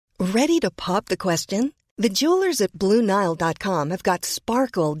Ready to pop the question? The jewelers at BlueNile.com have got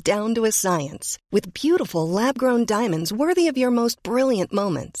sparkle down to a science with beautiful lab-grown diamonds worthy of your most brilliant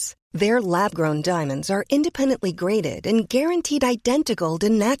moments. Their lab-grown diamonds are independently graded and guaranteed identical to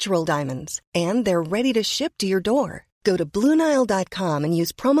natural diamonds, and they're ready to ship to your door. Go to BlueNile.com and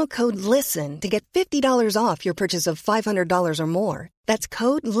use promo code LISTEN to get $50 off your purchase of $500 or more. That's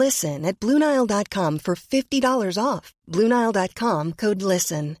code LISTEN at BlueNile.com for $50 off. BlueNile.com, code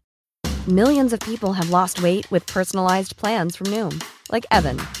LISTEN. Millions of people have lost weight with personalized plans from Noom. Like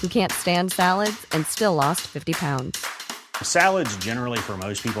Evan, who can't stand salads and still lost 50 pounds. Salads generally for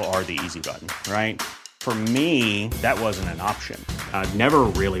most people are the easy button, right? For me, that wasn't an option. I never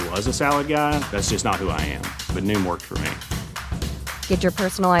really was a salad guy. That's just not who I am. But Noom worked for me. Get your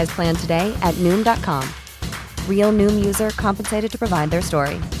personalized plan today at Noom.com. Real Noom user compensated to provide their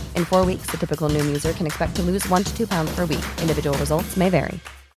story. In 4 weeks, the typical Noom user can expect to lose 1 to 2 pounds per week. Individual results may vary.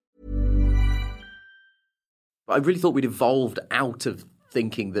 I really thought we'd evolved out of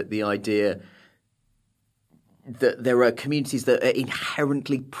thinking that the idea that there are communities that are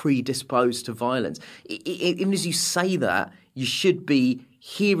inherently predisposed to violence. Even as you say that, you should be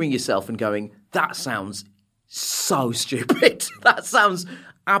hearing yourself and going, that sounds so stupid. That sounds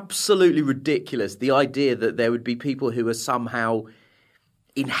absolutely ridiculous. The idea that there would be people who are somehow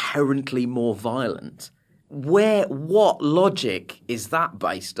inherently more violent. What logic is that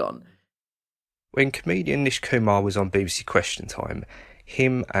based on? When comedian Nish Kumar was on BBC Question Time,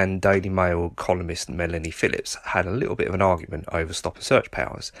 him and Daily Mail columnist Melanie Phillips had a little bit of an argument over stop and search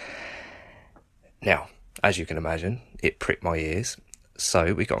powers. Now, as you can imagine, it pricked my ears,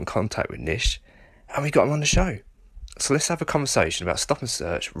 so we got in contact with Nish and we got him on the show. So let's have a conversation about stop and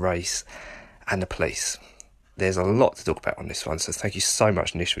search, race and the police. There's a lot to talk about on this one, so thank you so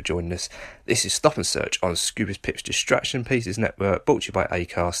much, Nish, for joining us. This is Stop and Search on Scooby's Pip's Distraction Pieces Network, brought to you by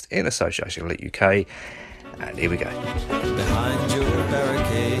Acast in association with Elite UK. And here we go. Behind your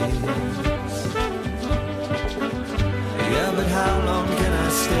barricades. Yeah, but how long can I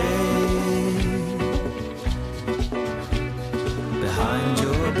stay? Behind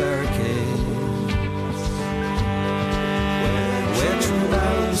your barricades. Where true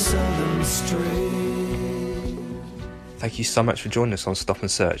values seldom stray. Thank you so much for joining us on Stop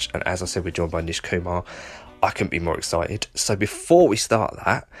and Search. And as I said, we're joined by Nish Kumar. I couldn't be more excited. So before we start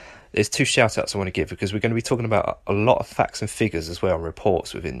that, there's 2 shout-outs I want to give, because we're going to be talking about a lot of facts and figures as well, and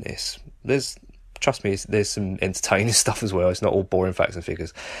reports within this. Trust me, there's some entertaining stuff as well. It's not all boring facts and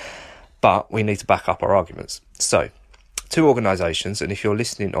figures. But we need to back up our arguments. So, 2 organisations, and if you're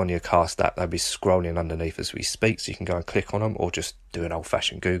listening on your Cast app, they'll be scrolling underneath as we speak, so you can go and click on them, or just do an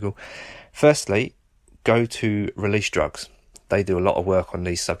old-fashioned Google. Firstly, go to Release Drugs. They do a lot of work on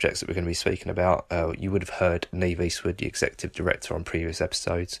these subjects that we're going to be speaking about. You would have heard Niamh Eastwood, the executive director, on previous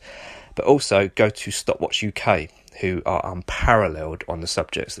episodes. But also go to Stopwatch UK, who are unparalleled on the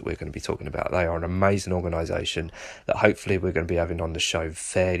subjects that we're going to be talking about. They are an amazing organisation that hopefully we're going to be having on the show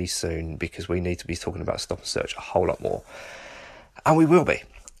fairly soon, because we need to be talking about Stop and Search a whole lot more. And we will be.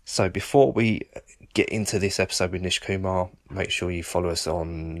 So before we get into this episode with Nish Kumar, make sure you follow us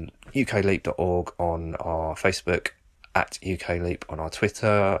on ukleap.org on our Facebook, at UKLeap on our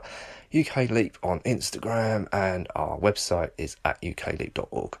Twitter, UKLeap on Instagram, and our website is at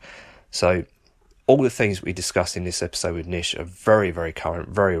ukleap.org. So all the things we discussed in this episode with Nish are very, very current,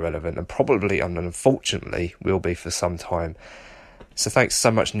 very relevant, and probably, and unfortunately, will be for some time. So thanks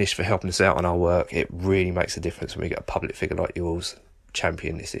so much, Nish, for helping us out on our work. It really makes a difference when we get a public figure like yours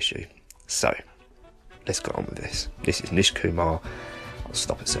champion this issue. So let's get on with this. This is Nish Kumar on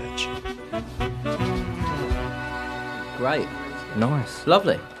Stop and Search. Great. Nice.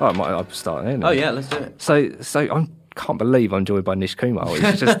 Lovely. Oh, I'm starting in. Oh, yeah, let's do it. So I can't believe I'm joined by Nish Kumar.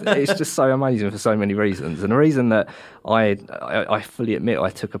 It's just so amazing for so many reasons. And the reason that I fully admit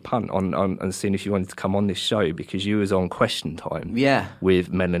I took a punt on seeing if you wanted to come on this show, because you was on Question Time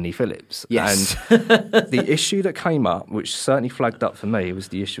with Melanie Phillips. Yes. And the issue that came up, which certainly flagged up for me, was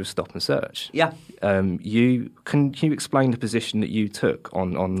the issue of Stop and Search. Yeah. Can you explain the position that you took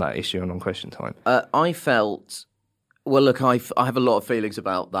on that issue and on Question Time? I felt... Well, look, I have a lot of feelings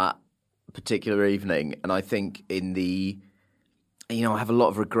about that particular evening, and I think I have a lot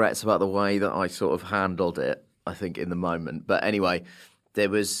of regrets about the way that I sort of handled it, I think, in the moment. But anyway, there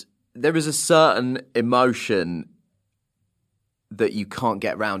was a certain emotion that you can't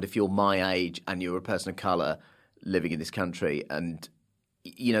get around if you're my age and you're a person of colour living in this country. And,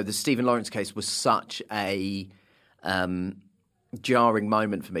 the Stephen Lawrence case was such a jarring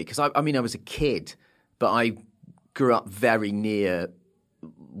moment for me, because, I was a kid, but I grew up very near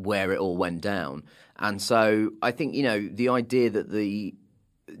where it all went down. And so I think, the idea that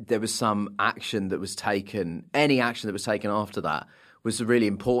there was some action that was taken, any action that was taken after that was really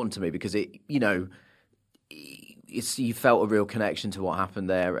important to me because you felt a real connection to what happened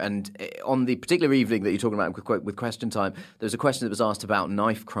there. And on the particular evening that you're talking about with Question Time, there was a question that was asked about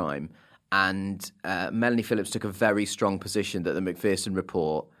knife crime, and Melanie Phillips took a very strong position that the Macpherson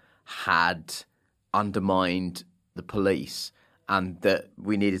report had undermined the police and that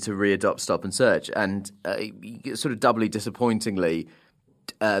we needed to re-adopt stop and search. And sort of doubly disappointingly,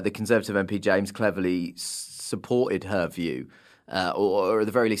 the Conservative MP James Cleverly supported her view, or at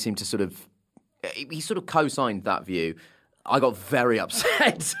the very least seemed to he sort of co-signed that view. I got very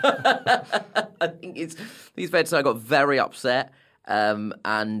upset. I think it's fair to say I got very upset. And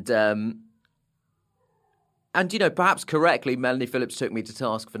perhaps correctly, Melanie Phillips took me to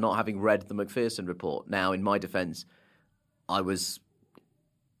task for not having read the Macpherson report. Now, in my defence, I was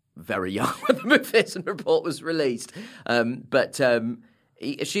very young when the Macpherson report was released. But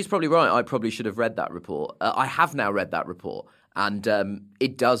she's probably right. I probably should have read that report. I have now read that report. And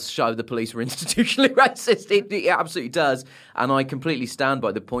it does show the police were institutionally racist. It absolutely does. And I completely stand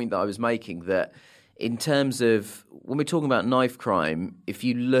by the point that I was making that in terms of when we're talking about knife crime, if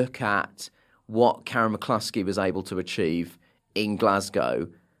you look at what Karen McCluskey was able to achieve in Glasgow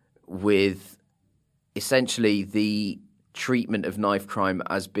with essentially the treatment of knife crime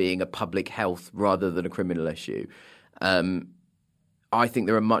as being a public health rather than a criminal issue, I think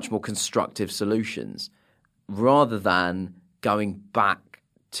there are much more constructive solutions rather than going back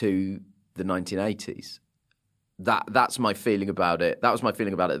to the 1980s. That's my feeling about it. That was my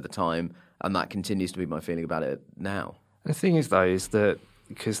feeling about it at the time, and that continues to be my feeling about it now. The thing is, though, is that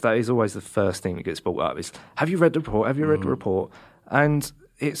because that is always the first thing that gets brought up is, have you read the report? Have you read the report? And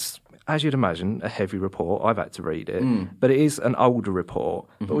it's, as you'd imagine, a heavy report. I've had to read it. But it is an older report.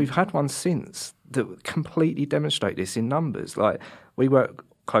 But we've had one since that completely demonstrate this in numbers. Like, we work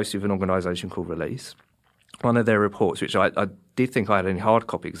closely with an organisation called Release. One of their reports, which I did think I had any hard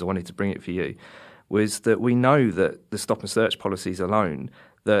copy because I wanted to bring it for you, was that we know that the stop and search policies alone,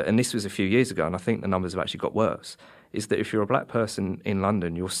 and this was a few years ago, and I think the numbers have actually got worse, is that if you're a black person in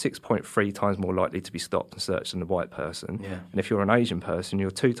London, you're 6.3 times more likely to be stopped and searched than a white person. Yeah. And if you're an Asian person,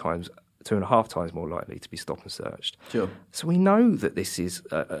 you're 2.5 times more likely to be stopped and searched. Sure. So we know that this is,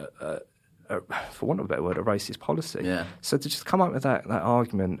 for want of a better word, a racist policy. Yeah. So to just come up with that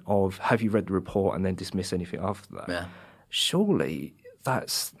argument of have you read the report and then dismiss anything after that, surely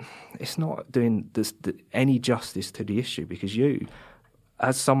it's not doing any justice to the issue, because you,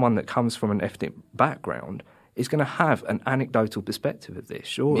 as someone that comes from an ethnic background, is going to have an anecdotal perspective of this,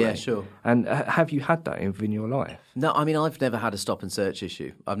 surely. Yeah, sure. And have you had that in your life? No, I mean, I've never had a stop and search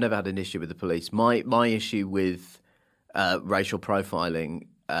issue. I've never had an issue with the police. My issue with racial profiling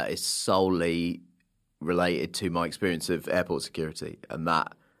is solely related to my experience of airport security and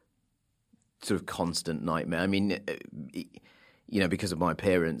that sort of constant nightmare. I mean, because of my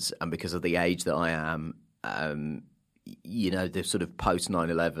appearance and because of the age that I am, the sort of post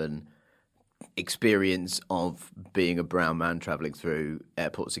 9/11 experience of being a brown man travelling through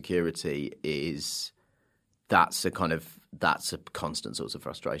airport security that's a constant source of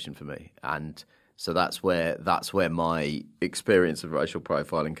frustration for me, and so that's where my experience of racial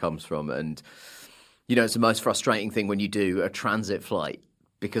profiling comes from. And it's the most frustrating thing when you do a transit flight,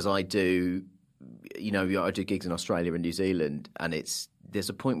 because I do gigs in Australia and New Zealand, and there's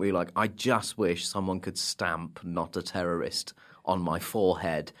a point where you're like, I just wish someone could stamp "not a terrorist" on my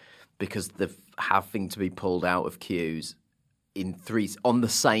forehead, because the having to be pulled out of queues on the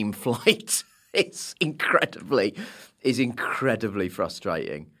same flight is incredibly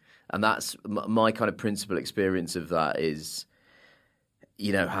frustrating. And that's my kind of principal experience of that is,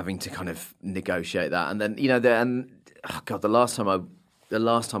 having to kind of negotiate that. And then, the last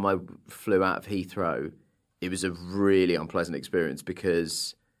time I flew out of Heathrow, it was a really unpleasant experience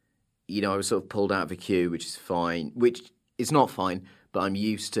because, I was sort of pulled out of a queue, which is fine, which is not fine, but I'm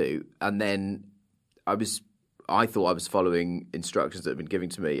used to. And then I thought I was following instructions that had been given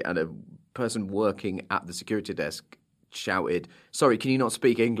to me, and a person working at the security desk shouted, "Sorry, can you not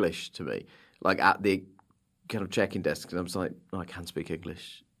speak English?" to me, like at the kind of check-in desk. And I was like, "I can speak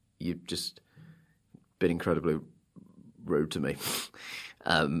English. You've just been incredibly rude to me."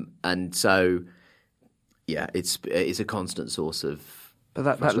 And so, yeah, it's a constant source of. But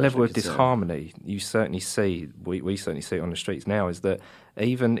that level of disharmony, you certainly see, we certainly see it on the streets now, is that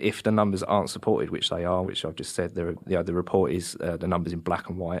even if the numbers aren't supported, which they are, which I've just said, the report is the numbers in black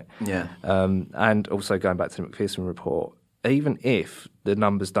and white. Yeah. And also going back to the Macpherson report, even if the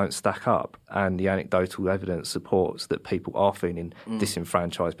numbers don't stack up and the anecdotal evidence supports that people are feeling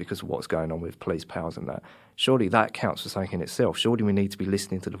disenfranchised because of what's going on with police powers and that, surely that counts for something in itself. Surely we need to be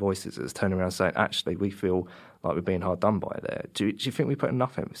listening to the voices that's turning around saying, actually, we feel like we're being hard done by there. Do you think we put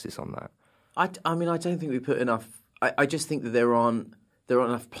enough emphasis on that? I mean, I don't think we put enough. I just think that there aren't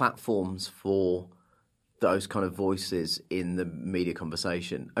enough platforms for those kind of voices in the media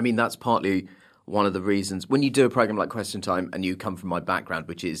conversation. I mean, that's partly one of the reasons when you do a program like Question Time and you come from my background,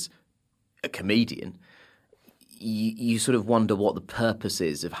 which is a comedian, you sort of wonder what the purpose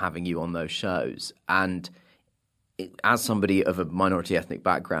is of having you on those shows. And as somebody of a minority ethnic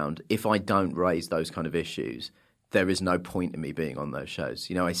background, if I don't raise those kind of issues, there is no point in me being on those shows.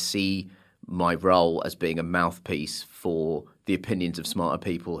 You know, I see my role as being a mouthpiece for the opinions of smarter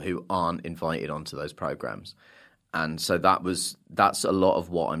people who aren't invited onto those programs. And so that's a lot of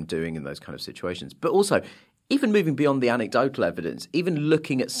what I'm doing in those kind of situations. But also, even moving beyond the anecdotal evidence, even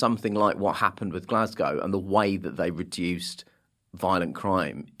looking at something like what happened with Glasgow and the way that they reduced violent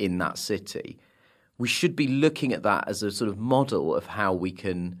crime in that city, we should be looking at that as a sort of model of how we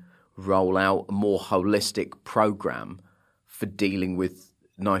can roll out a more holistic program for dealing with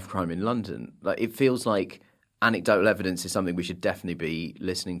knife crime in London. Like, it feels like anecdotal evidence is something we should definitely be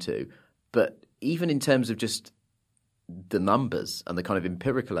listening to. But even in terms of just the numbers and the kind of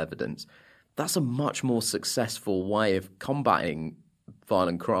empirical evidence, that's a much more successful way of combating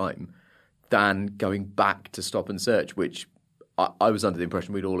violent crime than going back to stop and search, which I was under the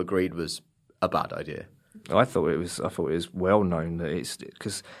impression we'd all agreed was a bad idea. I thought it was well known that it's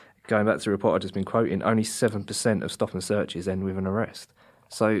because going back to the report I've just been quoting, only 7% of stop and searches end with an arrest.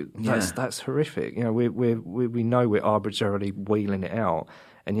 So that's horrific. You know, we know we're arbitrarily wheeling it out,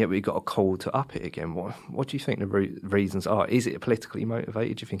 and yet we've got a call to up it again. What do you think the reasons are? Is it politically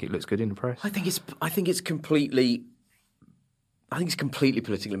motivated? Do you think it looks good in the press? I think it's completely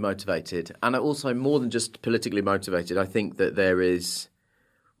politically motivated, and also more than just politically motivated. I think that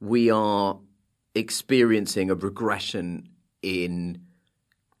we are experiencing a regression in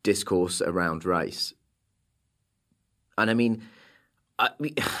discourse around race, and I mean, I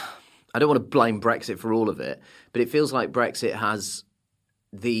don't want to blame Brexit for all of it, but it feels like Brexit has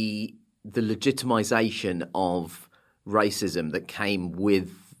the legitimisation of racism that came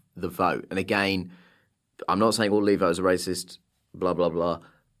with the vote. And again, I'm not saying all Leave voters are racist, blah, blah, blah,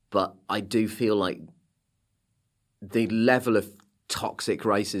 but I do feel like the level of toxic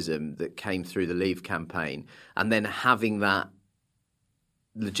racism that came through the Leave campaign and then having that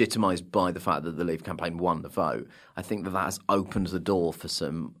legitimised by the fact that the Leave campaign won the vote, I think that has opened the door for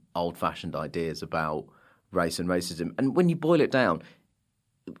some old-fashioned ideas about race and racism. And when you boil it down,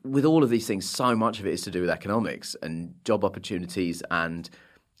 with all of these things, so much of it is to do with economics and job opportunities and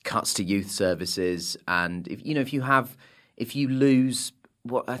cuts to youth services. And if you lose,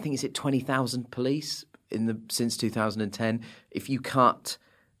 what I think is it 20,000 police since 2010, if you cut,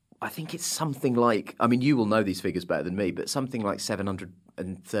 I think it's something like, I mean, you will know these figures better than me, but something like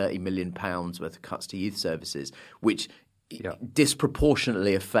 £730 million worth of cuts to youth services, which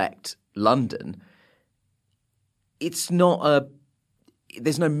disproportionately affect London. There's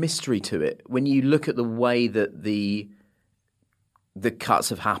no mystery to it. When you look at the way that the cuts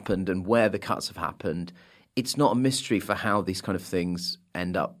have happened and where the cuts have happened, it's not a mystery for how these kind of things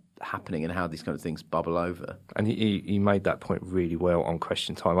end up happening and how these kind of things bubble over. And you made that point really well on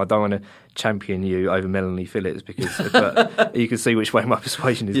Question Time. I don't want to champion you over Melanie Phillips but you can see which way my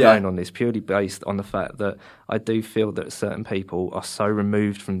persuasion is going on this, purely based on the fact that I do feel that certain people are so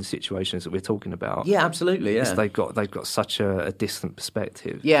removed from the situations that we're talking about. Yeah, absolutely. Yeah, they've got such a distant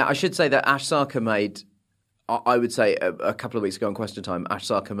perspective. Yeah, I should say that Ash Sarkar made, I would say a couple of weeks ago on Question Time, Ash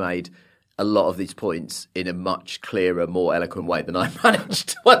Sarkar made a lot of these points in a much clearer, more eloquent way than I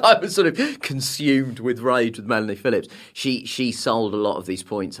managed when I was sort of consumed with rage with Melanie Phillips. She sold a lot of these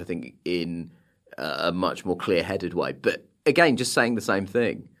points, I think, in a much more clear-headed way. But again, just saying the same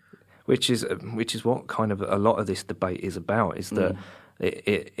thing. Which is what kind of a lot of this debate is about, is that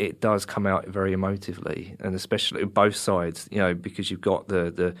it does come out very emotively, and especially both sides, you know, because you've got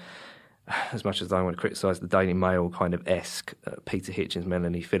the as much as I want to criticise the Daily Mail kind of esque Peter Hitchens,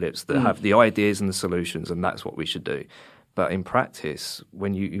 Melanie Phillips, that have the ideas and the solutions, and that's what we should do. But in practice,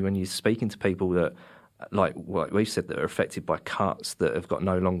 when you're speaking to people that, like what we've said, that are affected by cuts, that have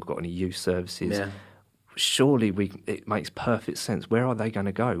no longer got any youth services, surely it makes perfect sense. Where are they going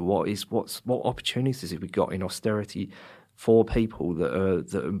to go? What opportunities have we got in austerity for people that are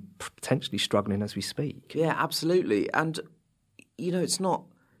potentially struggling as we speak? Yeah, absolutely. And you know, it's not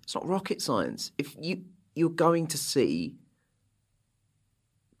rocket science. If you're going to see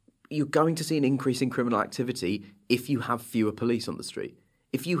an increase in criminal activity if you have fewer police on the street.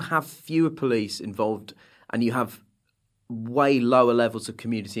 If you have fewer police involved and you have way lower levels of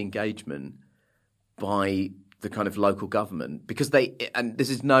community engagement, by the kind of local government, because this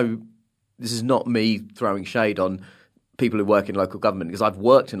is not me throwing shade on people who work in local government, because I've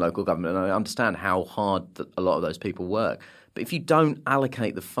worked in local government and I understand how hard a lot of those people work. But if you don't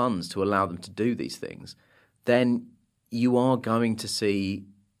allocate the funds to allow them to do these things, then you are going to see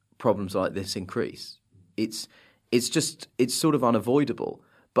problems like this increase. It's sort of unavoidable.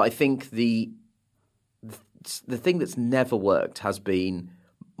 But I think the thing that's never worked has been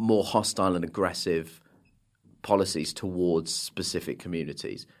more hostile and aggressive policies towards specific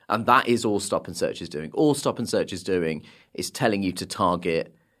communities. And that is all Stop and Search is doing. All Stop and Search is doing is telling you to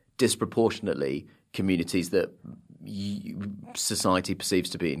target disproportionately communities that society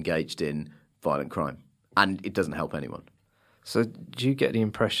perceives to be engaged in violent crime. And it doesn't help anyone. So do you get the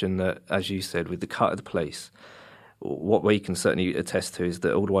impression that, as you said, with the cut of the police, what we can certainly attest to is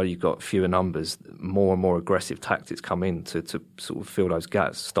that all the while you've got fewer numbers, more and more aggressive tactics come in to sort of fill those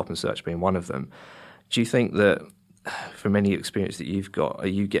gaps, Stop and Search being one of them. Do you think that, from any experience that you've got, are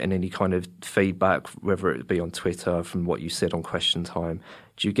you getting any kind of feedback, whether it be on Twitter, from what you said on Question Time?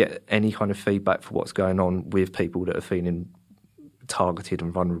 Do you get any kind of feedback for what's going on with people that are feeling targeted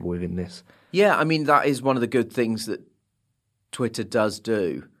and vulnerable within this? Yeah, I mean, that is one of the good things that Twitter does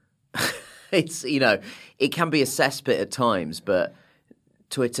do. It's, it can be a cesspit at times, but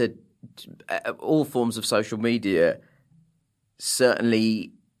Twitter, all forms of social media,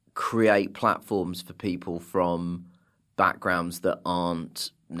 certainly create platforms for people from backgrounds that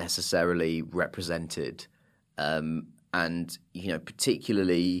aren't necessarily represented, and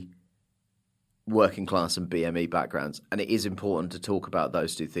particularly working class and BME backgrounds. And it is important to talk about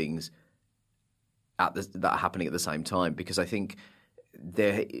those two things that are happening at the same time, because I think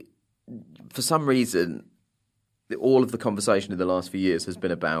for some reason, all of the conversation in the last few years has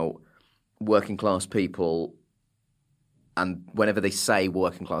been about working class people. And whenever they say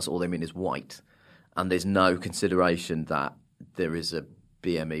working class, all they mean is white. And there's no consideration that there is a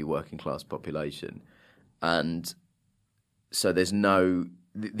BME working class population. And so there's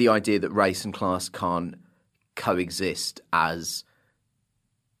the idea that race and class can't coexist as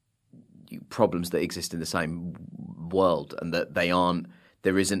problems that exist in the same world, and that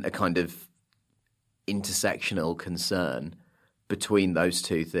there isn't a kind of intersectional concern between those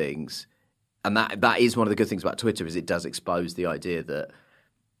two things. And that is one of the good things about Twitter, is it does expose the idea that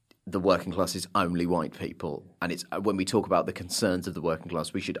the working class is only white people. And it's when we talk about the concerns of the working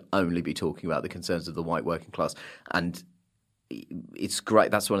class, we should only be talking about the concerns of the white working class. And it's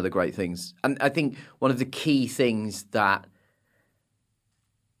great. That's one of the great things. And I think one of the key things that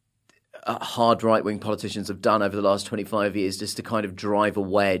hard right-wing politicians have done over the last 25 years is to kind of drive a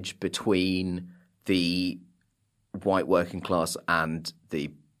wedge between the white working class and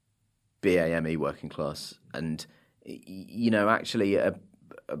the BAME working class. And, actually a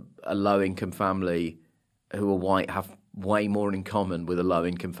low-income family who are white have way more in common with a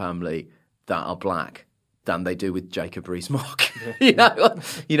low-income family that are black than they do with Jacob Rees-Mogg.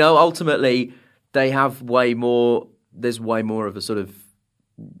 Ultimately, they have way more. There's way more of a sort of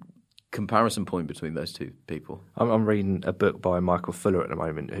comparison point between those two people. I'm reading a book by Michael Fuller at the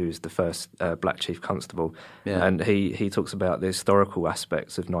moment, who's the first black chief constable, and he talks about the historical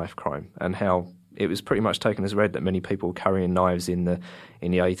aspects of knife crime and how it was pretty much taken as read that many people were carrying knives in the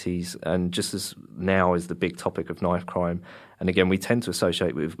 80s, and just as now is the big topic of knife crime. And again, we tend to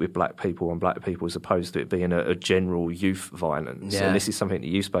associate with black people and black people as opposed to it being a general youth violence. Yeah. And this is something that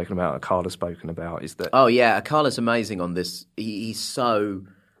you've spoken about, Akala's spoken about, is that... Oh, yeah, Akala's amazing on this. He's so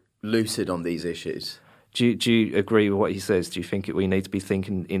lucid on these issues. Do you agree with what he says? Do you think we need to be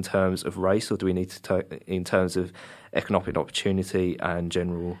thinking in terms of race, or do we need to in terms of economic opportunity and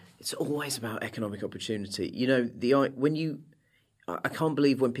general? It's always about economic opportunity. I can't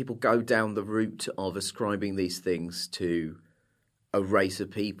believe when people go down the route of ascribing these things to a race of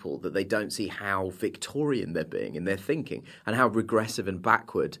people that they don't see how Victorian they're being in their thinking and how regressive and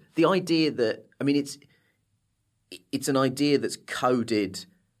backward. The idea that, it's an idea that's coded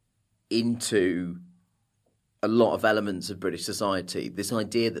into a lot of elements of British society, this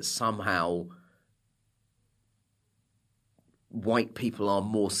idea that somehow white people are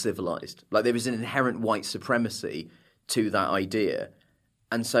more civilized. Like there is an inherent white supremacy to that idea.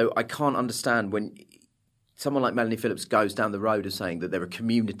 And so I can't understand when someone like Melanie Phillips goes down the road of saying that there are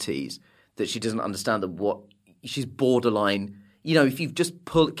communities that she doesn't understand, that she's borderline. If you just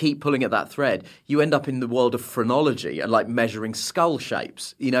keep pulling at that thread, you end up in the world of phrenology and like measuring skull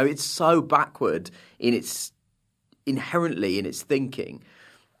shapes. It's so backward inherently in its thinking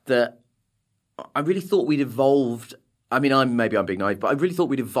that I really thought we'd evolved. Maybe I'm being naive, but I really thought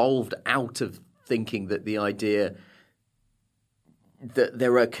we'd evolved out of thinking that the idea that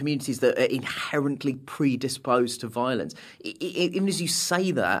there are communities that are inherently predisposed to violence. Even as you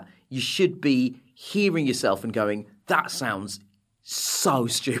say that, you should be hearing yourself and going, that sounds so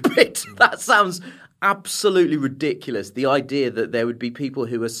stupid. That sounds absolutely ridiculous. The idea that there would be people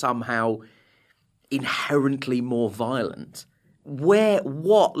who are somehow inherently more violent.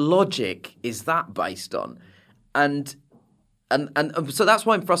 What logic is that based on? And so that's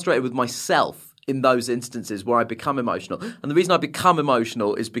why I'm frustrated with myself in those instances where I become emotional. And the reason I become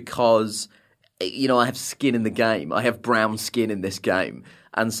emotional is because, I have skin in the game. I have brown skin in this game.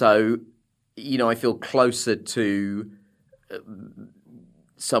 And so, I feel closer to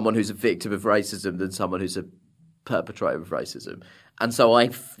someone who's a victim of racism than someone who's a perpetrator of racism. And so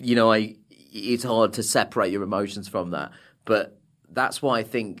it's hard to separate your emotions from that. But that's why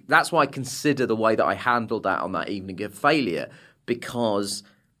I consider the way that I handled that on that evening of failure, because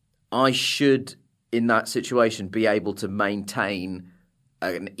I should, in that situation, be able to maintain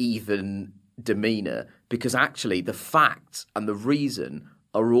an even demeanour, because actually the facts and the reason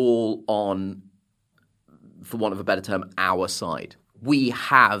are all on, for want of a better term, our side. We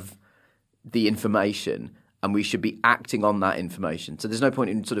have the information and we should be acting on that information. So there's no point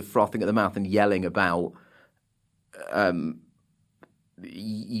in sort of frothing at the mouth and yelling about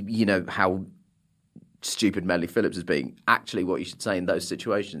how stupid Melanie Phillips is being. Actually, what you should say in those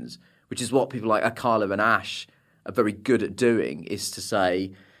situations, which is what people like Akala and Ash are very good at doing, is to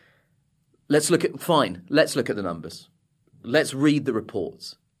say, let's look at the numbers. Let's read the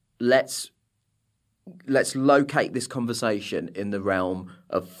reports. Let's locate this conversation in the realm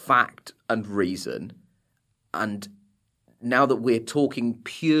of fact and reason. And now that we're talking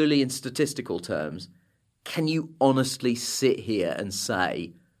purely in statistical terms, can you honestly sit here and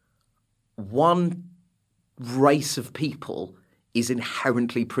say one race of people is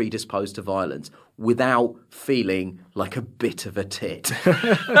inherently predisposed to violence without feeling like a bit of a tit?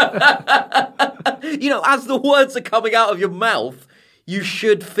 As the words are coming out of your mouth, you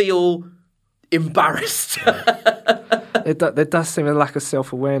should feel embarrassed. There does seem a lack of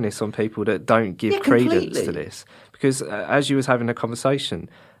self-awareness on people that don't give credence to this. Because as you was having a conversation,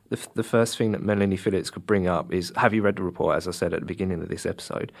 the first thing that Melanie Phillips could bring up is, have you read the report, as I said at the beginning of this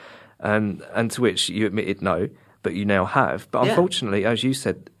episode? And to which you admitted no, but you now have. But unfortunately, as you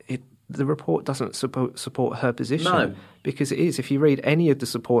said, the report doesn't support her position. No. Because it is. If you read any of the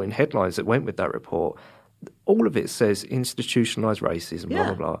supporting headlines that went with that report, all of it says institutionalised racism,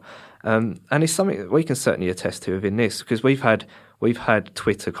 blah, blah, blah. And it's something that we can certainly attest to within this, because we've had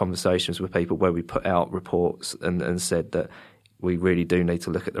Twitter conversations with people where we put out reports and said that we really do need to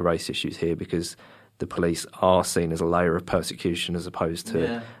look at the race issues here, because the police are seen as a layer of persecution as opposed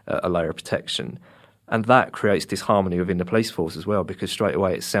to a layer of protection. And that creates disharmony within the police force as well, because straight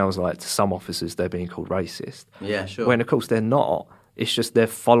away it sounds like to some officers they're being called racist. Yeah, sure. When, of course, they're not. It's just they're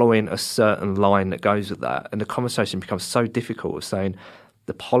following a certain line that goes with that. And the conversation becomes so difficult of saying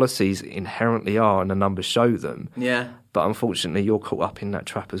the policies inherently are, and the numbers show them. Yeah. But unfortunately, you're caught up in that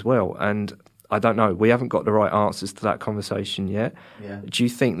trap as well. And I don't know. We haven't got the right answers to that conversation yet. Yeah. Do you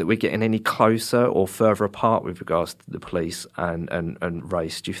think that we're getting any closer or further apart with regards to the police and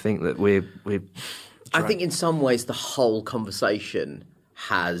race? Do you think that we're I think in some ways the whole conversation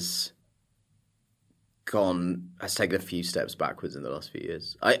has taken a few steps backwards in the last few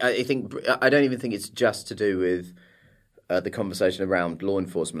years. I don't even think it's just to do with the conversation around law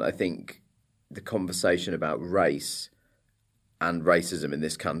enforcement. I think the conversation about race and racism in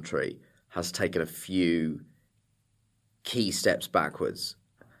this country has taken a few key steps backwards.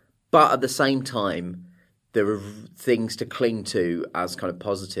 But at the same time, there are things to cling to as kind of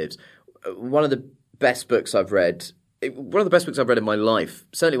positives. One of the best books I've read in my life,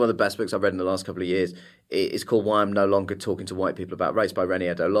 certainly one of the best books I've read in the last couple of years, is called Why I'm No Longer Talking to White People About Race by Reni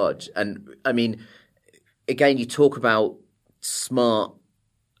Eddo-Lodge. And, I mean, again, you talk about smart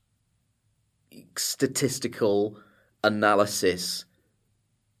statistical analysis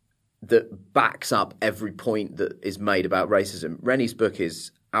that backs up every point that is made about racism. Reni's book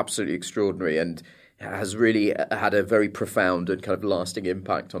is absolutely extraordinary and has really had a very profound and kind of lasting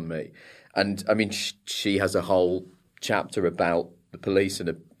impact on me. And, I mean, she has a whole chapter about the police,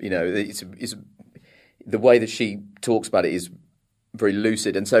 and it's the way that she talks about it is very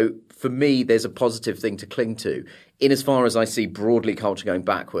lucid. And so for me, there's a positive thing to cling to. In as far as I see broadly culture going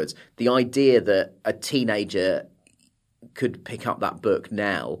backwards, the idea that a teenager could pick up that book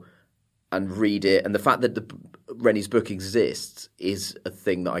now and read it, and the fact that Reni's book exists is a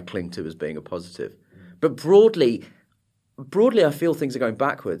thing that I cling to as being a positive. But broadly, I feel things are going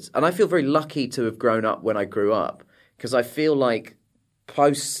backwards. And I feel very lucky to have grown up when I grew up, because I feel like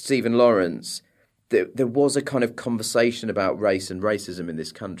post Stephen Lawrence, there was a kind of conversation about race and racism in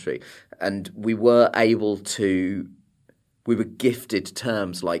this country, and we were gifted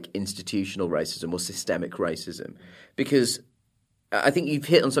terms like institutional racism or systemic racism, because I think you've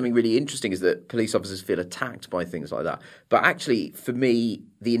hit on something really interesting, is that police officers feel attacked by things like that. But actually, for me,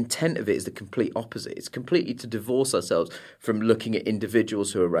 the intent of it is the complete opposite. It's completely to divorce ourselves from looking at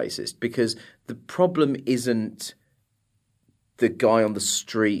individuals who are racist, because the problem isn't the guy on the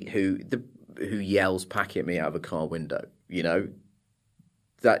street who yells "pack at me" out of a car window.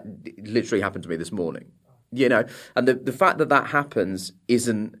 That literally happened to me this morning. And the fact that happens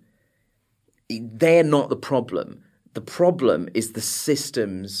isn't. They're not the problem. The problem is the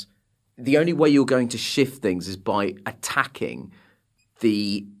systems. The only way you're going to shift things is by attacking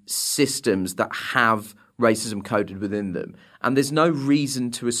the systems that have racism coded within them. And there's no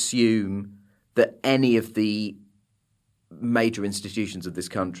reason to assume that any of the major institutions of this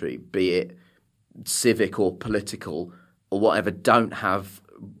country, be it civic or political or whatever, don't have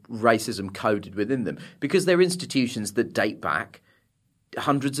racism coded within them, because they're institutions that date back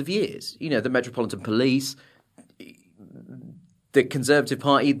hundreds of years. The Metropolitan Police, the Conservative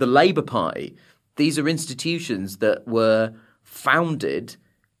Party, the Labour Party. These are institutions that were founded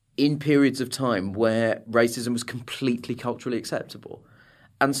in periods of time where racism was completely culturally acceptable.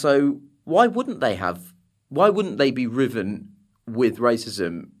 And so why wouldn't they be riven with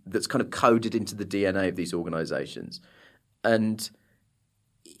racism that's kind of coded into the DNA of these organisations? And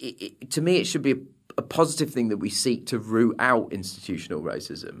to me, it should be a positive thing that we seek to root out institutional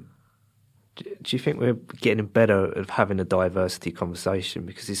racism. Do you think we're getting better at having a diversity conversation?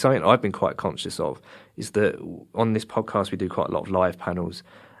 Because it's something I've been quite conscious of, is that on this podcast we do quite a lot of live panels,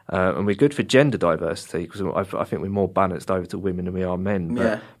 and we're good for gender diversity, because I think we're more balanced over to women than we are men.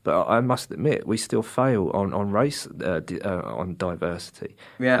 But I must admit, we still fail on race, on diversity.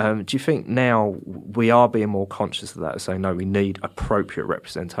 Do you think now we are being more conscious of that, saying, no, we need appropriate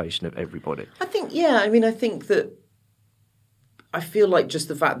representation of everybody? I think that I feel like just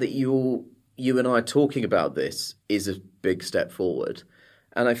the fact that you and I are talking about this is a big step forward.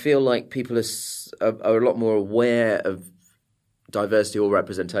 And I feel like people are a lot more aware of diversity or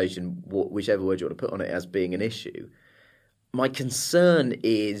representation, whichever word you want to put on it, as being an issue. My concern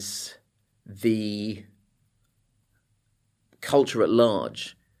is the culture at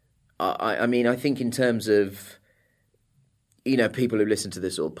large. I mean, I think in terms of, people who listen to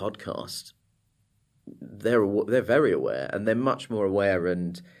this sort of podcast, they're very aware, and they're much more aware,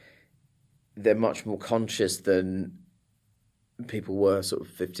 and they're much more conscious than people were sort of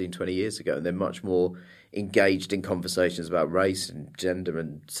 15, 20 years ago, and they're much more engaged in conversations about race and gender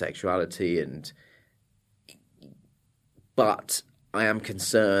and sexuality. But I am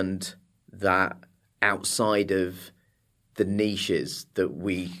concerned that outside of the niches that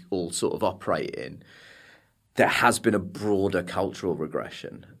we all sort of operate in, there has been a broader cultural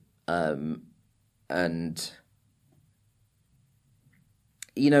regression. And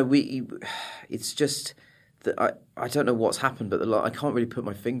it's just that I don't know what's happened, but I can't really put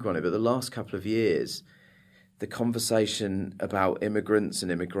my finger on it. But the last couple of years, the conversation about immigrants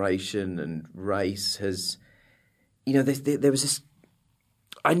and immigration and race has, there was this.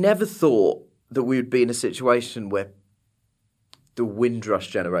 I never thought that we would be in a situation where the Windrush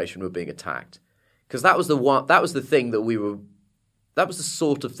generation were being attacked, because that was the thing that we were. That was the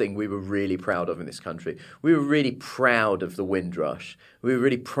sort of thing we were really proud of in this country. We were really proud of the Windrush. We were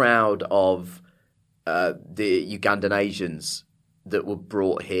really proud of the Ugandan Asians that were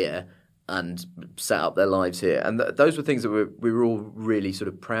brought here and set up their lives here. And those were things that we were all really sort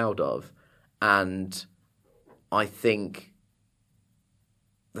of proud of. And I think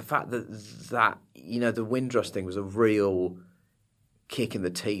the fact that the Windrush thing was a real kick in the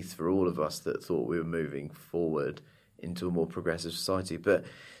teeth for all of us that thought we were moving forward into a more progressive society. But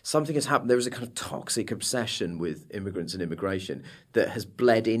something has happened. There is a kind of toxic obsession with immigrants and immigration that has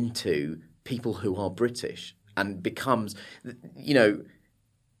bled into people who are British and becomes,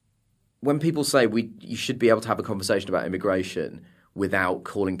 when people say you should be able to have a conversation about immigration without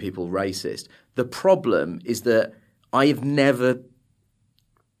calling people racist, the problem is that I have never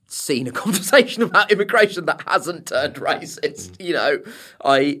seen a conversation about immigration that hasn't turned racist.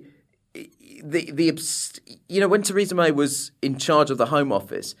 When Theresa May was in charge of the Home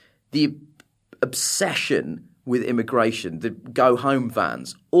Office, the obsession with immigration, the go home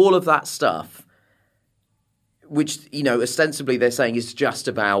vans, all of that stuff, which, ostensibly they're saying is just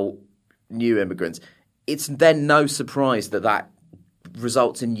about new immigrants. It's then no surprise that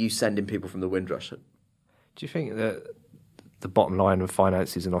results in you sending people from the Windrush. Do you think that the bottom line of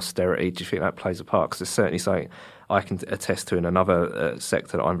finances and austerity? Do you think that plays a part? Because it's certainly something I can attest to in another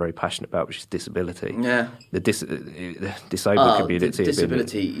sector that I'm very passionate about, which is disability. Yeah. The disabled community.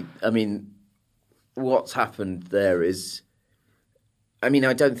 Disability, I mean, what's happened there is, I mean,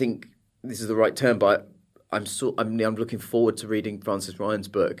 I don't think this is the right term, but I'm looking forward to reading Francis Ryan's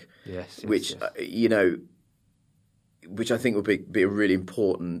book, which you know, which I think will be a really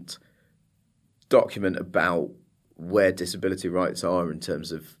important document about where disability rights are in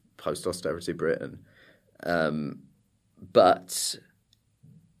terms of post-austerity Britain. But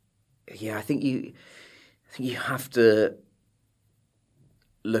yeah, I think you have to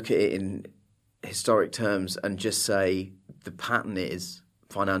look at it in historic terms and just say the pattern is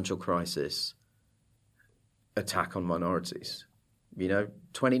financial crisis, attack on minorities. You know,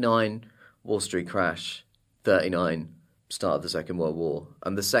 29 Wall Street crash, 39 start of the Second World War,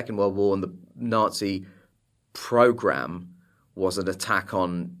 and the Second World War and the Nazi program was an attack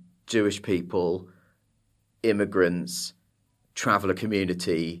on Jewish people, immigrants, traveller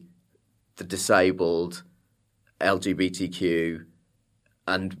community, the disabled, LGBTQ,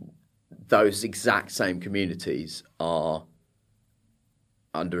 and those exact same communities are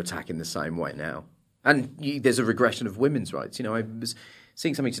under attack in the same way now. And there's a regression of women's rights. You know, I was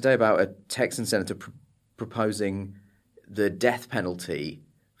seeing something today about a Texan senator proposing the death penalty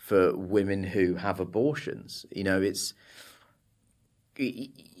for women who have abortions. You know, there's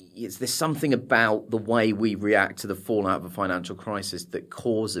something about the way we react to the fallout of a financial crisis that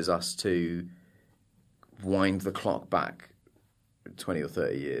causes us to wind the clock back 20 or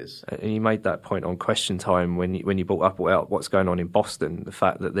 30 years. And you made that point on Question Time when you brought up what's going on in Boston, the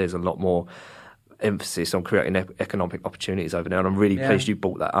fact that there's a lot more emphasis on creating economic opportunities over there. And I'm really pleased you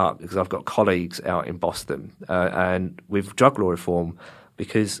brought that up, because I've got colleagues out in Boston and with drug law reform,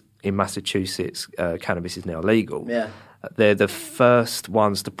 because in Massachusetts cannabis is now legal. Yeah. They're the first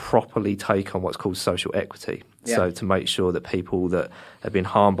ones to properly take on what's called social equity. Yeah. So to make sure that people that have been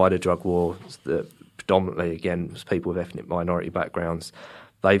harmed by the drug war, that predominantly, again, people with ethnic minority backgrounds,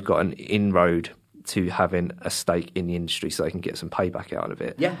 they've got an inroad to having a stake in the industry so they can get some payback out of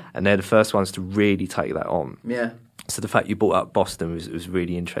it. Yeah. And they're the first ones to really take that on. Yeah. So the fact you brought up Boston was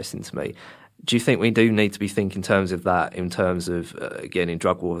really interesting to me. Do you think we do need to be thinking in terms of that, in terms of, again, in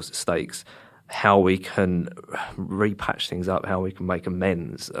drug war stakes, how we can repatch things up, how we can make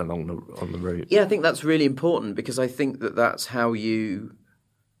amends on the route? Yeah, I think that's really important, because I think that's how you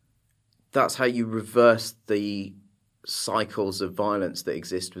reverse the cycles of violence that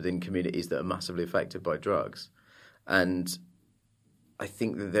exist within communities that are massively affected by drugs. And I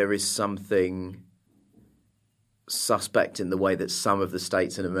think that there is something suspect in the way that some of the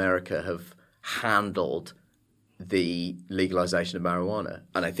states in America have handled the legalization of marijuana.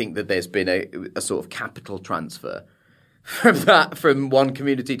 And I think that there's been a sort of capital transfer from one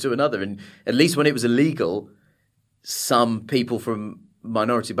community to another. And at least when it was illegal, some people from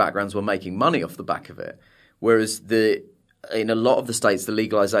minority backgrounds were making money off the back of it. Whereas in a lot of the states, the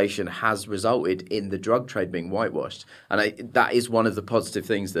legalization has resulted in the drug trade being whitewashed. And that is one of the positive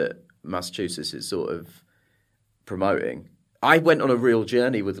things that Massachusetts is sort of promoting. I went on a real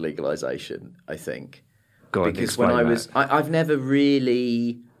journey with legalization, I think. Because when I've never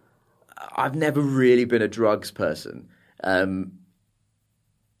really been a drugs person,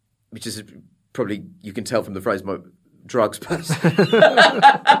 which is probably, you can tell from the phrase, my drugs person.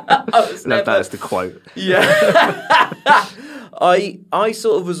 That's the quote. Yeah. I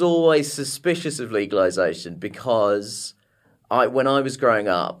sort of was always suspicious of legalization, because when I was growing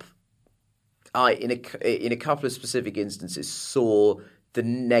up, I in a couple of specific instances saw the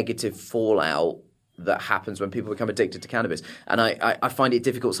negative fallout that happens when people become addicted to cannabis. And I find it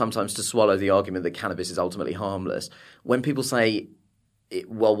difficult sometimes to swallow the argument that cannabis is ultimately harmless. When people say,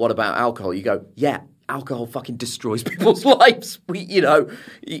 well, what about alcohol? You go, yeah, alcohol fucking destroys people's lives.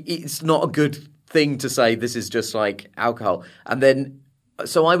 It's not a good thing to say this is just like alcohol. And then,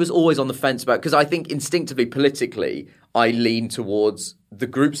 so I was always on the fence about, because I think instinctively, politically, I lean towards the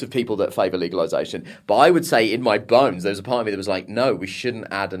groups of people that favour legalisation. But I would say in my bones, there was a part of me that was like, no, we shouldn't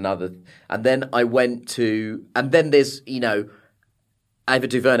add another. And then and then there's, Ava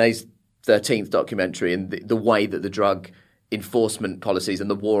DuVernay's 13th documentary, and the way that the drug enforcement policies and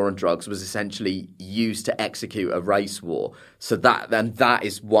the war on drugs was essentially used to execute a race war. So that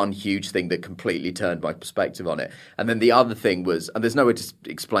is one huge thing that completely turned my perspective on it. And then the other thing was, and there's no way to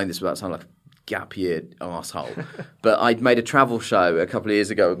explain this without sounding like a gap year arsehole, but I'd made a travel show a couple of years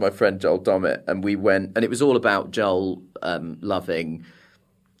ago with my friend Joel Dommett, and we went, and it was all about Joel loving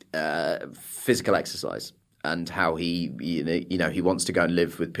physical exercise, and how he wants to go and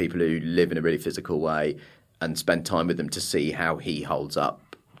live with people who live in a really physical way. and spend time with him to see how he holds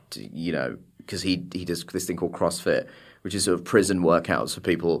up, because he does this thing called CrossFit, which is sort of prison workouts for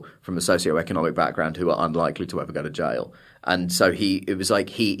people from a socioeconomic background who are unlikely to ever go to jail. And so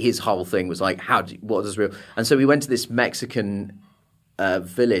his whole thing was like, what does real? And so we went to this Mexican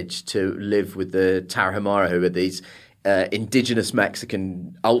village to live with the Tarahumara, who are these indigenous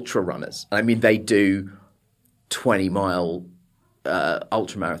Mexican ultra runners. I mean, they do 20-mile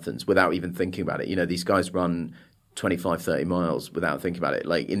ultra marathons without even thinking about it. These guys run 25, 30 miles without thinking about it.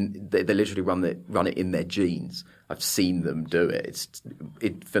 Like they literally run it in their genes. I've seen them do it. It's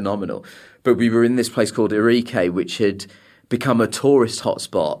phenomenal. But we were in this place called Iquique, which had become a tourist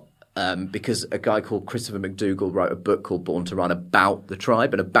hotspot because a guy called Christopher McDougall wrote a book called Born to Run about the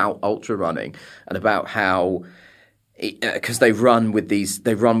tribe and about ultra running and about how, because they run with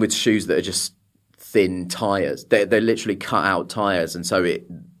shoes that are just thin tires. They're literally cut out tires, and so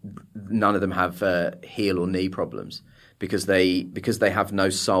none of them have heel or knee problems because they have no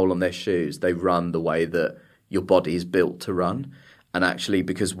sole on their shoes. They run the way that your body is built to run, and actually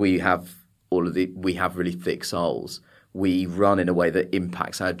because we have really thick soles, we run in a way that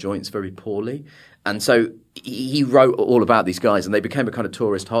impacts our joints very poorly. And so he wrote all about these guys, and they became a kind of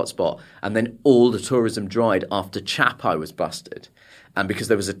tourist hotspot. And then all the tourism dried after Chapo was busted, and because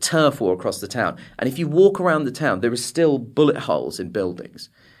there was a turf war across the town. And if you walk around the town, there are still bullet holes in buildings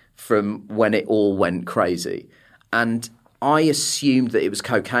from when it all went crazy. And I assumed that it was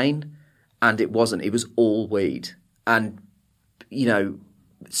cocaine, and it wasn't. It was all weed. And,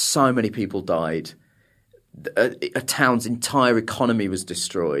 so many people died. A town's entire economy was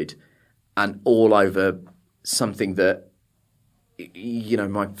destroyed, and all over something that,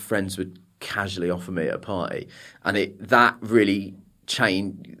 my friends would casually offer me at a party. And that really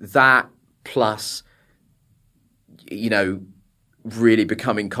changed. That plus, really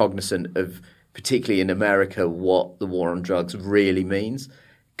becoming cognizant of, particularly in America, what the war on drugs really means,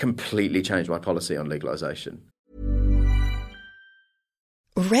 completely changed my policy on legalization.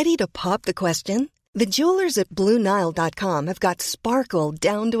 Ready to pop the question? The jewelers at BlueNile.com have got sparkle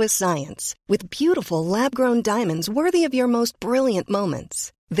down to a science with beautiful lab-grown diamonds worthy of your most brilliant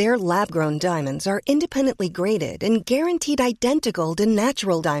moments. Their lab-grown diamonds are independently graded and guaranteed identical to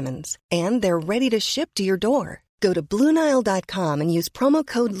natural diamonds, and they're ready to ship to your door. Go to BlueNile.com and use promo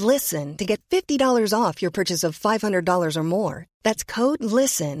code LISTEN to get $50 off your purchase of $500 or more. That's code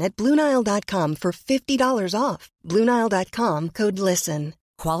LISTEN at BlueNile.com for $50 off. BlueNile.com, code LISTEN.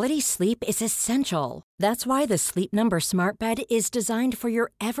 Quality sleep is essential. That's why the Sleep Number Smart Bed is designed for your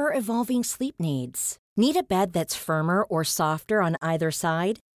ever-evolving sleep needs. Need a bed that's firmer or softer on either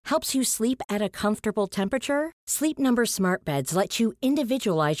side? Helps you sleep at a comfortable temperature? Sleep Number Smart Beds let you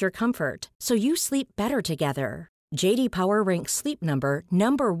individualize your comfort, so you sleep better together. J.D. Power ranks Sleep Number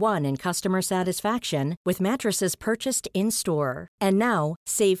number 1 in customer satisfaction with mattresses purchased in-store. And now,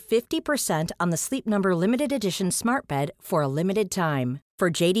 save 50% on the Sleep Number Limited Edition Smart Bed for a limited time. For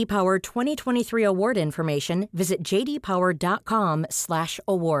J.D. Power 2023 award information, visit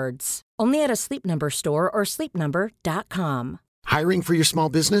jdpower.com/awards. Only at a Sleep Number store or sleepnumber.com. Hiring for your small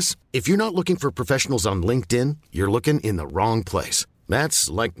business? If you're not looking for professionals on LinkedIn, you're looking in the wrong place. That's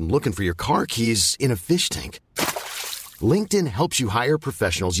like looking for your car keys in a fish tank. LinkedIn helps you hire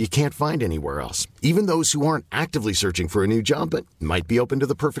professionals you can't find anywhere else, even those who aren't actively searching for a new job but might be open to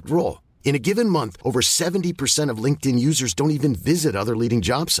the perfect role. In a given month, over 70% of LinkedIn users don't even visit other leading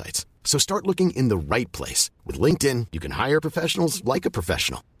job sites. So start looking in the right place. With LinkedIn, you can hire professionals like a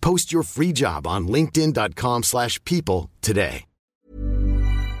professional. Post your free job on linkedin.com/people today.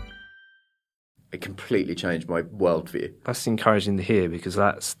 It completely changed my worldview. That's encouraging to hear, because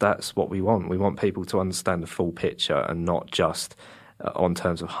that's what we want. We want people to understand the full picture and not just on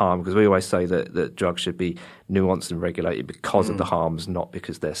terms of harm, because we always say that drugs should be nuanced and regulated because of the harms, not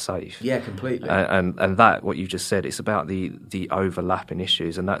because they're safe. Yeah, completely. And that, what you just said, it's about the overlapping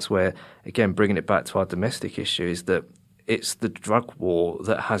issues, and that's where, again, bringing it back to our domestic issue, is that it's the drug war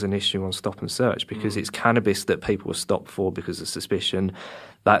that has an issue on stop and search, because it's cannabis that people are stopped for because of suspicion.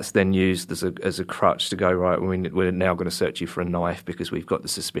 That's then used as a crutch to go, right, we're now going to search you for a knife because we've got the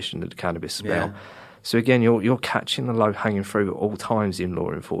suspicion of the cannabis smell. Yeah. So again, you're catching the low-hanging fruit at all times in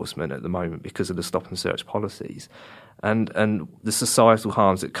law enforcement at the moment because of the stop and search policies. And the societal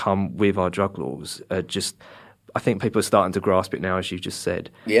harms that come with our drug laws are just, I think people are starting to grasp it now, as you just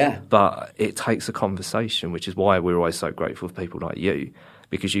said. Yeah. But it takes a conversation, which is why we're always so grateful for people like you,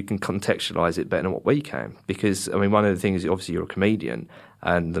 because you can contextualise it better than what we can. Because, I mean, one of the things, obviously you're a comedian,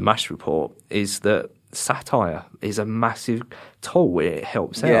 and the MASH report is that satire is a massive tool. It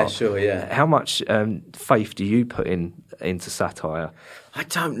helps out. Yeah, sure, yeah. How much faith do you put in into satire? I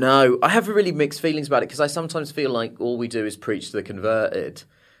don't know. I have really mixed feelings about it because I sometimes feel like all we do is preach to the converted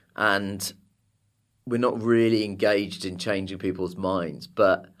and we're not really engaged in changing people's minds.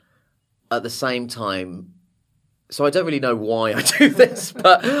 But at the same time, so I don't really know why I do this,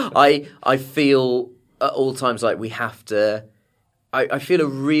 but I feel at all times like we have to... I feel a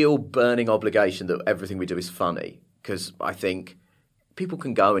real burning obligation that everything we do is funny because I think people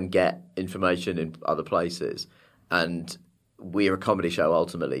can go and get information in other places and we're a comedy show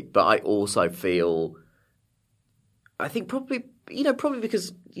ultimately. But I also feel, I think probably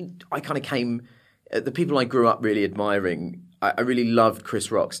because I kind of came, the people I grew up really admiring, I really loved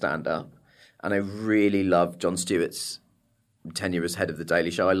Chris Rock's stand-up and I really loved Jon Stewart's tenure as head of The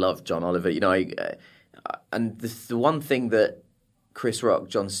Daily Show. I loved John Oliver, and the one thing that Chris Rock,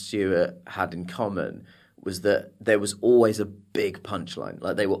 Jon Stewart had in common was that there was always a big punchline.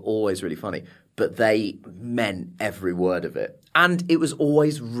 Like they were always really funny, but they meant every word of it. And it was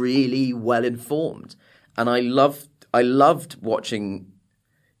always really well informed. And I loved watching,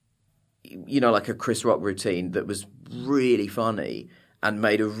 like a Chris Rock routine that was really funny and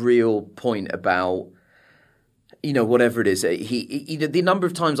made a real point about, whatever it is. The number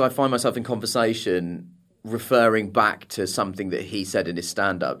of times I find myself in conversation referring back to something that he said in his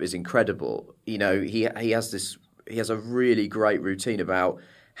stand-up is incredible. He has a really great routine about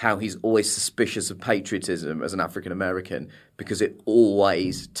how he's always suspicious of patriotism as an African American because it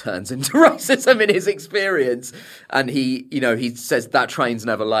always turns into racism in his experience. And he says that train's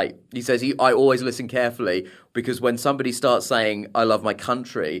never late. He says I always listen carefully because when somebody starts saying I love my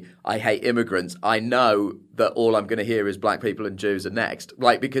country, I hate immigrants, I know that all I'm going to hear is black people and Jews are next.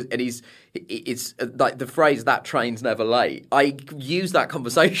 It's like the phrase that train's never late. I use that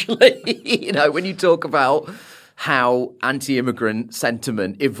conversationally. When you talk about how anti-immigrant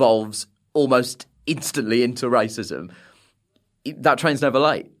sentiment evolves almost instantly into racism, that train's never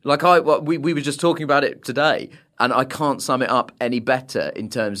late. We were just talking about it today, and I can't sum it up any better in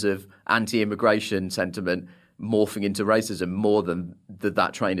terms of anti-immigration sentiment morphing into racism more than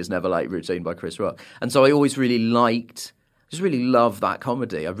that train is never late routine by Chris Rock. And so I always really love that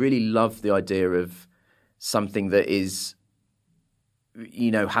comedy. I really love the idea of something that is,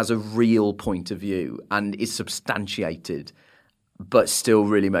 has a real point of view and is substantiated, but still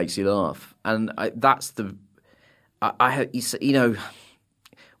really makes you laugh. And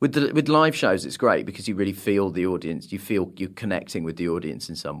with live shows, it's great because you really feel the audience. You feel you're connecting with the audience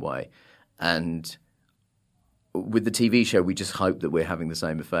in some way. And with the TV show, we just hope that we're having the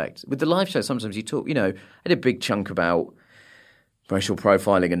same effect. With the live show, sometimes you talk, I had a big chunk about racial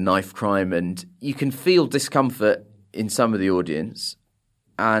profiling and knife crime, and you can feel discomfort in some of the audience.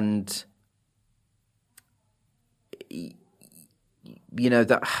 And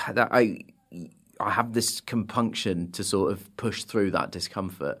that I have this compunction to sort of push through that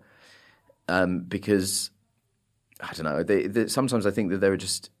discomfort because I don't know. Sometimes I think that there are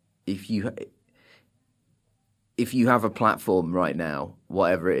just if you have a platform right now,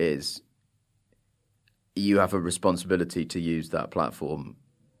 whatever it is, you have a responsibility to use that platform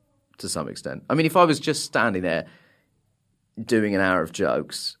to some extent. I mean, if I was just standing there doing an hour of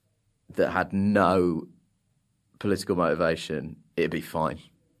jokes that had no political motivation, it'd be fine.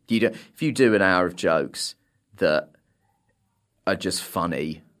 If you do an hour of jokes that are just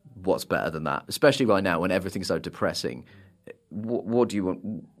funny, what's better than that? Especially right now when everything's so depressing. What do you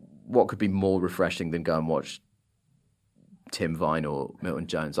want? What could be more refreshing than go and watch Tim Vine or Milton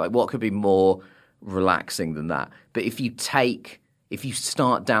Jones? What could be more relaxing than that? But if you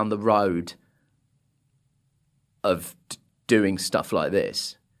start down the road of doing stuff like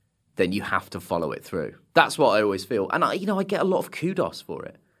this, then you have to follow it through. That's what I always feel. And I get a lot of kudos for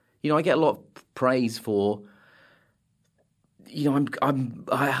it. I get a lot of praise for, I'm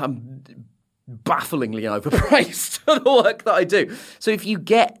bafflingly overpraised for the work that I do. So if you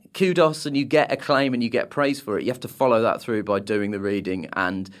get kudos and you get acclaim and you get praise for it, you have to follow that through by doing the reading.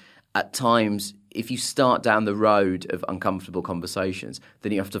 And at times, if you start down the road of uncomfortable conversations,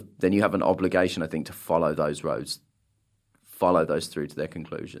 then you have an obligation, I think, to follow those through to their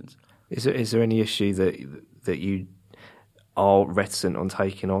conclusions. Is there any issue that you are reticent on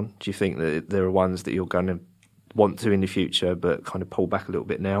taking on? Do you think that there are ones that you're going to want to in the future, but kind of pull back a little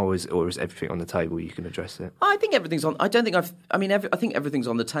bit now, or is everything on the table? You can address it. I think everything's on. I think everything's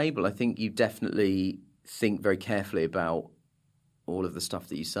on the table. I think you definitely think very carefully about all of the stuff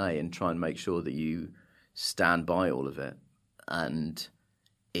that you say and try and make sure that you stand by all of it. And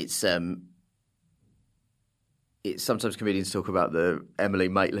it's sometimes comedians talk about the Emily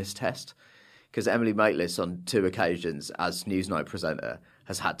Maitlis test, because Emily Maitlis on 2 occasions as Newsnight presenter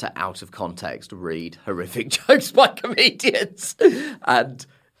has had to, out of context, read horrific jokes by comedians. And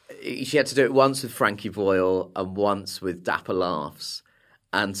she had to do it once with Frankie Boyle and once with Dapper Laughs.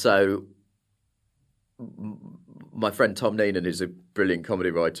 And so my friend Tom Neenan, who's a brilliant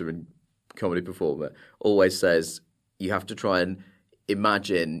comedy writer and comedy performer, always says you have to try and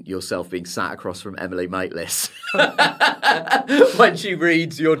imagine yourself being sat across from Emily Maitlis when she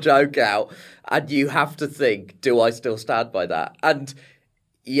reads your joke out, and you have to think, do I still stand by that? And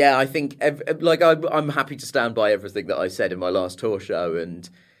yeah, I think I'm happy to stand by everything that I said in my last tour show. And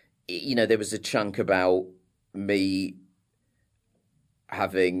you know, there was a chunk about me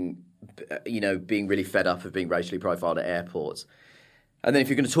having, you know, being really fed up of being racially profiled at airports. And then if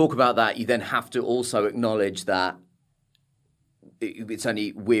you're going to talk about that, you then have to also acknowledge that it's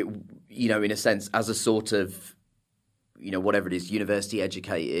only, you know, in a sense, as a sort of, you know, whatever it is, university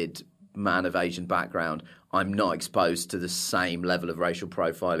educated man of Asian background, I'm not exposed to the same level of racial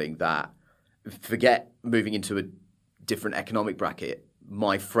profiling that, forget moving into a different economic bracket,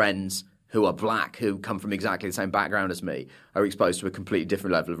 my friends who are black, who come from exactly the same background as me, are exposed to a completely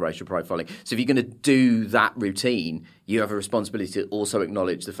different level of racial profiling. So if you're going to do that routine, you have a responsibility to also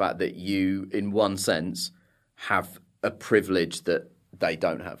acknowledge the fact that you, in one sense, have a privilege that they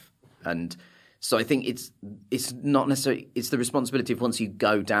don't have. And so I think it's not necessarily, it's the responsibility of once you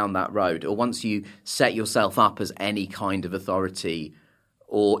go down that road, or once you set yourself up as any kind of authority,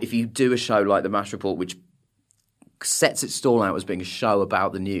 or if you do a show like The MASH Report, which sets its stall out as being a show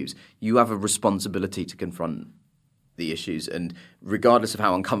about the news, you have a responsibility to confront the issues. And regardless of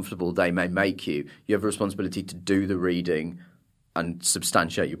how uncomfortable they may make you, you have a responsibility to do the reading and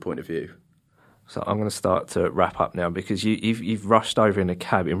substantiate your point of view. So I'm going to start to wrap up now, because you've rushed over in a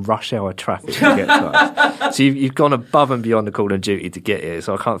cab in rush hour traffic to get to us. So you've gone above and beyond the call of duty to get here,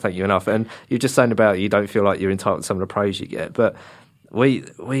 so I can't thank you enough. And you're just saying about you don't feel like you're entitled to some of the praise you get, but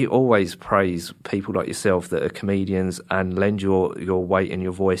we always praise people like yourself that are comedians and lend your weight and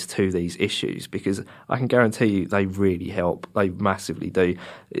your voice to these issues, because I can guarantee you they really help. They massively do.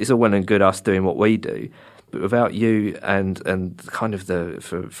 It's all well and good us doing what we do, but without you and kind of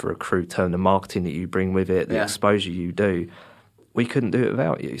for a crude term, the marketing that you bring with it, the exposure you do, we couldn't do it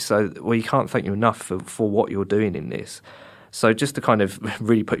without you. So we can't thank you enough for what you're doing in this. So just to kind of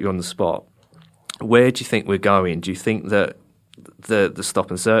really put you on the spot, where do you think we're going? Do you think that the stop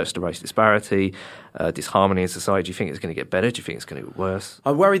and search, the racial disparity, disharmony in society, do you think it's going to get better? Do you think it's going to get worse?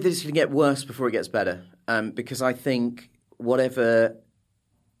 I'm worried that it's going to get worse before it gets better, because I think whatever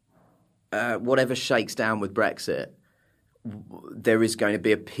shakes down with Brexit, there is going to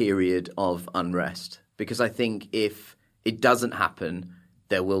be a period of unrest. Because I think if it doesn't happen,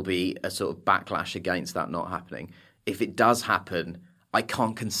 there will be a sort of backlash against that not happening. If it does happen, I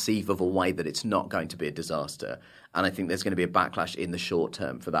can't conceive of a way that it's not going to be a disaster. And I think there's going to be a backlash in the short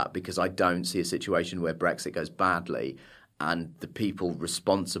term for that, because I don't see a situation where Brexit goes badly and the people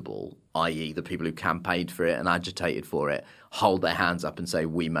responsible, i.e. the people who campaigned for it and agitated for it, hold their hands up and say,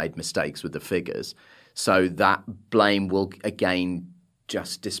 we made mistakes with the figures. So that blame will, again,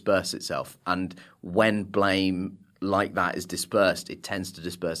 just disperse itself. And when blame like that is dispersed, it tends to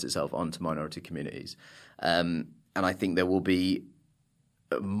disperse itself onto minority communities. And I think there will be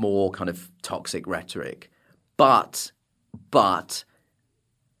more kind of toxic rhetoric. But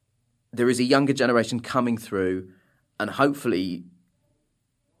there is a younger generation coming through, and hopefully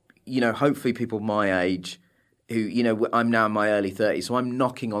people my age who, you know, I'm now in my early 30s, so I'm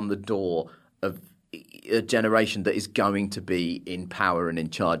knocking on the door of a generation that is going to be in power and in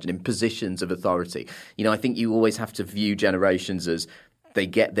charge and in positions of authority. You know, I think you always have to view generations as they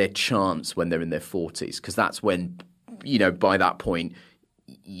get their chance when they're in their 40s, because that's when, you know, by that point,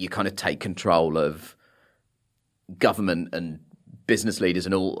 you kind of take control of government and business leaders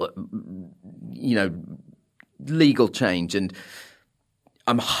and all, you know, legal change. And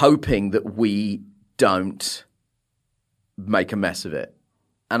I'm hoping that we don't make a mess of it.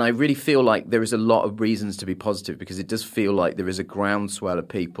 And I really feel like there is a lot of reasons to be positive, because it does feel like there is a groundswell of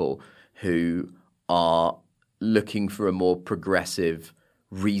people who are looking for a more progressive,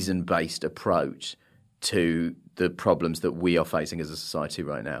 reason-based approach to the problems that we are facing as a society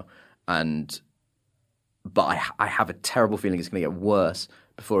right now. But I have a terrible feeling it's going to get worse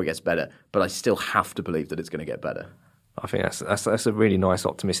before it gets better. But I still have to believe that it's going to get better. I think that's a really nice,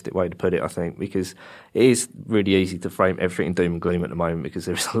 optimistic way to put it, I think, because it is really easy to frame everything in doom and gloom at the moment, because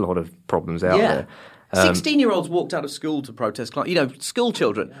there's a lot of problems out there. 16-year-olds walked out of school to protest climate. You know, school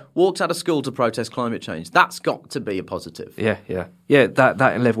children walked out of school to protest climate change. That's got to be a positive. Yeah.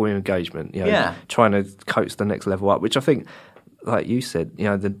 That level of engagement, you know, trying to coach the next level up, which I think like you said,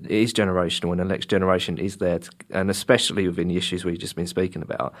 it is generational, and the next generation is there, and especially within the issues we've just been speaking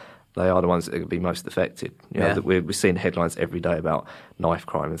about, they are the ones that are going to be most affected. That we're seeing headlines every day about knife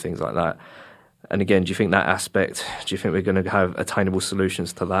crime and things like that. And again, do you think that aspect, do you think we're going to have attainable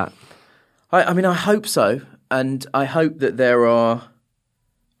solutions to that? I mean, I hope so. And I hope that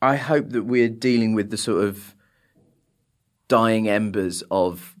we're dealing with the sort of dying embers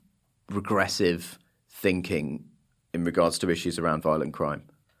of regressive thinking in regards to issues around violent crime.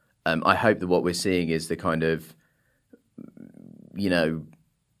 I hope that what we're seeing is the kind of,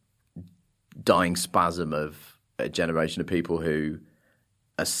 dying spasm of a generation of people who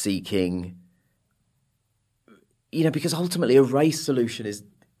are seeking, because ultimately a race solution is,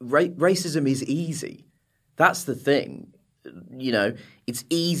 racism is easy. That's the thing. It's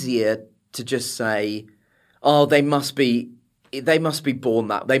easier to just say, oh, they must be born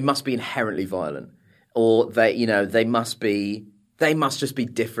that, they must be inherently violent, or they must just be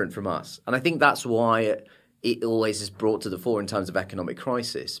different from us. And I think that's why it always is brought to the fore in times of economic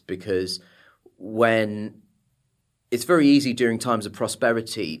crisis, because when it's very easy during times of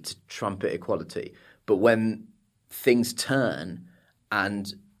prosperity to trumpet equality, but when things turn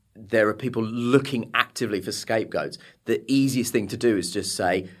and there are people looking actively for scapegoats, the easiest thing to do is just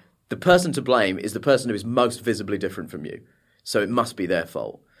say, the person to blame is the person who is most visibly different from you. So it must be their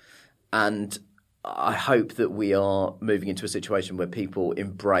fault. And I hope that we are moving into a situation where people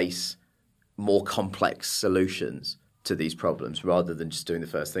embrace more complex solutions to these problems rather than just doing the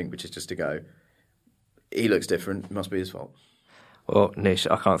first thing, which is just to go, he looks different, it must be his fault. Well, Nish,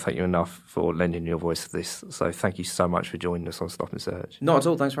 I can't thank you enough for lending your voice to this. So thank you so much for joining us on Stop and Search. Not at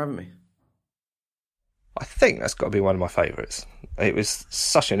all. Thanks for having me. I think that's got to be one of my favourites. It was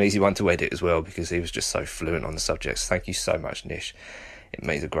such an easy one to edit as well because he was just so fluent on the subjects. Thank you so much, Nish. It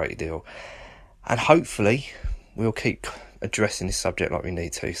means a great deal. And hopefully we'll keep addressing this subject like we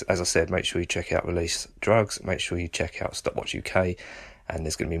need to. So, as I said, make sure you check out Release Drugs. Make sure you check out Stopwatch UK. And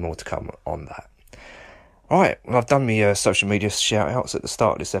there's going to be more to come on that. Right, well, I've done my social media shout-outs at the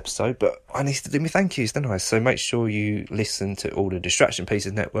start of this episode, but I need to do my thank yous, don't I? So make sure you listen to all the Distraction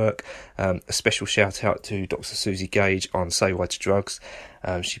Pieces Network. A special shout-out to Dr. Susie Gage on Say Why to Drugs.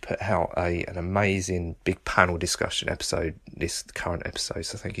 She put out an amazing big panel discussion episode, this current episode.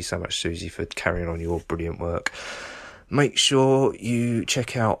 So thank you so much, Susie, for carrying on your brilliant work. Make sure you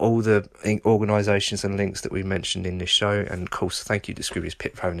check out all the organisations and links that we mentioned in this show. And, of course, thank you to Distributors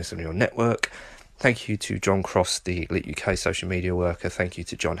Pip for having us on your network. Thank you to John Cross, the Elite UK social media worker. Thank you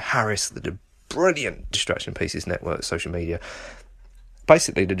to John Harris, the brilliant Distraction Pieces Network social media.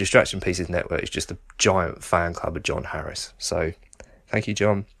 Basically, the Distraction Pieces Network is just a giant fan club of John Harris. So, thank you,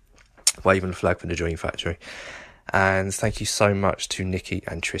 John. Waving the flag for the Dream Factory. And thank you so much to Nikki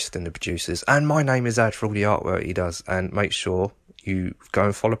and Tristan, the producers. And my name is Ad for all the artwork he does. And make sure you go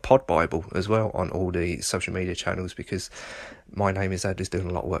and follow Pod Bible as well on all the social media channels, because my name is Ad is doing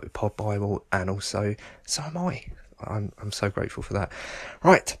a lot of work with Pod Bible, and also so am I. I'm so grateful for that.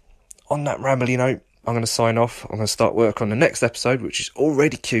 Right, on that rambly note, I'm going to sign off. I'm going to start work on the next episode, which is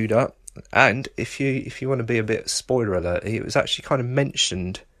already queued up. And if you want to be a bit spoiler alert, it was actually kind of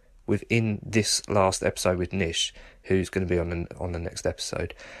mentioned within this last episode with Nish, who's going to be on the next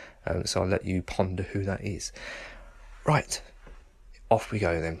episode. So I'll let you ponder who that is. Right. Off we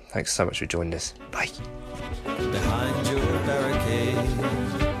go then. Thanks so much for joining us. Bye. Behind your barricades.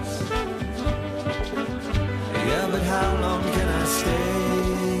 Yeah, but how long can I stay?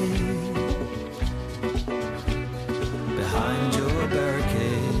 Behind your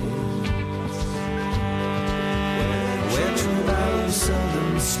barricades, where true values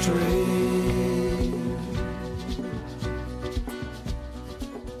seldom stray.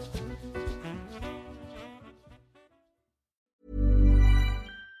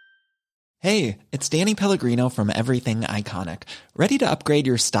 Hey, it's Danny Pellegrino from Everything Iconic. Ready to upgrade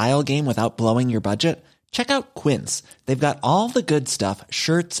your style game without blowing your budget? Check out Quince. They've got all the good stuff,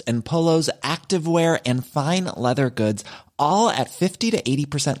 shirts and polos, activewear, and fine leather goods, all at 50 to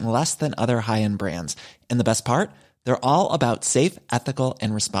 80% less than other high-end brands. And the best part? They're all about safe, ethical,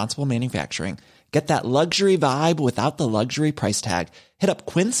 and responsible manufacturing. Get that luxury vibe without the luxury price tag. Hit up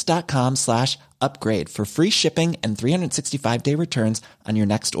quince.com/upgrade for free shipping and 365-day returns on your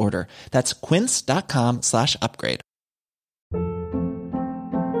next order. That's quince.com/upgrade.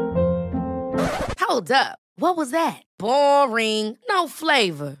 Hold up. What was that? Boring. No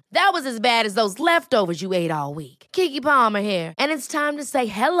flavor. That was as bad as those leftovers you ate all week. Keke Palmer here. And it's time to say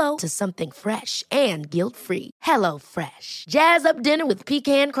hello to something fresh and guilt-free. Hello Fresh. Jazz up dinner with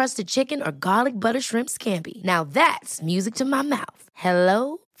pecan-crusted chicken or garlic butter shrimp scampi. Now that's music to my mouth.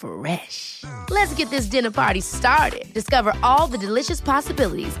 Hello Fresh. Let's get this dinner party started. Discover all the delicious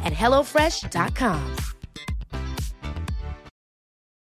possibilities at HelloFresh.com.